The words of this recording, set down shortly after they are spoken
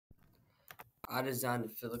I designed a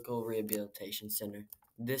physical rehabilitation center.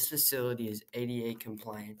 This facility is ADA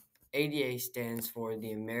compliant. ADA stands for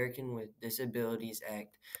the American with Disabilities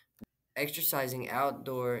Act. Exercising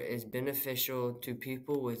outdoor is beneficial to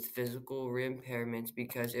people with physical impairments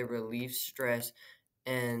because it relieves stress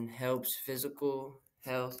and helps physical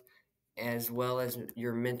health as well as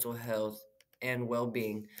your mental health and well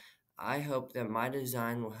being. I hope that my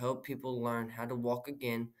design will help people learn how to walk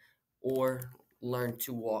again or learn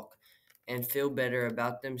to walk and feel better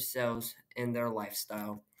about themselves and their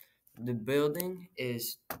lifestyle. The building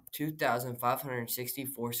is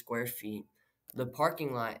 2,564 square feet. The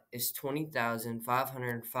parking lot is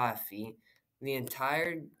 20,505 feet. The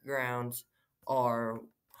entire grounds are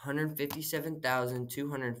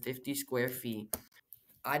 157,250 square feet.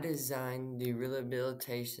 I designed the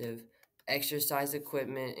rehabilitative exercise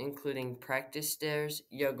equipment, including practice stairs,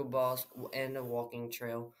 yoga balls, and a walking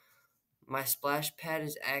trail. My splash pad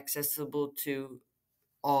is accessible to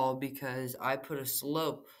all because I put a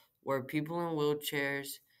slope where people in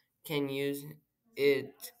wheelchairs can use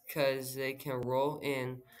it because they can roll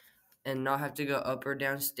in and not have to go up or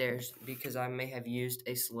down stairs because I may have used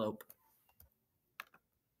a slope.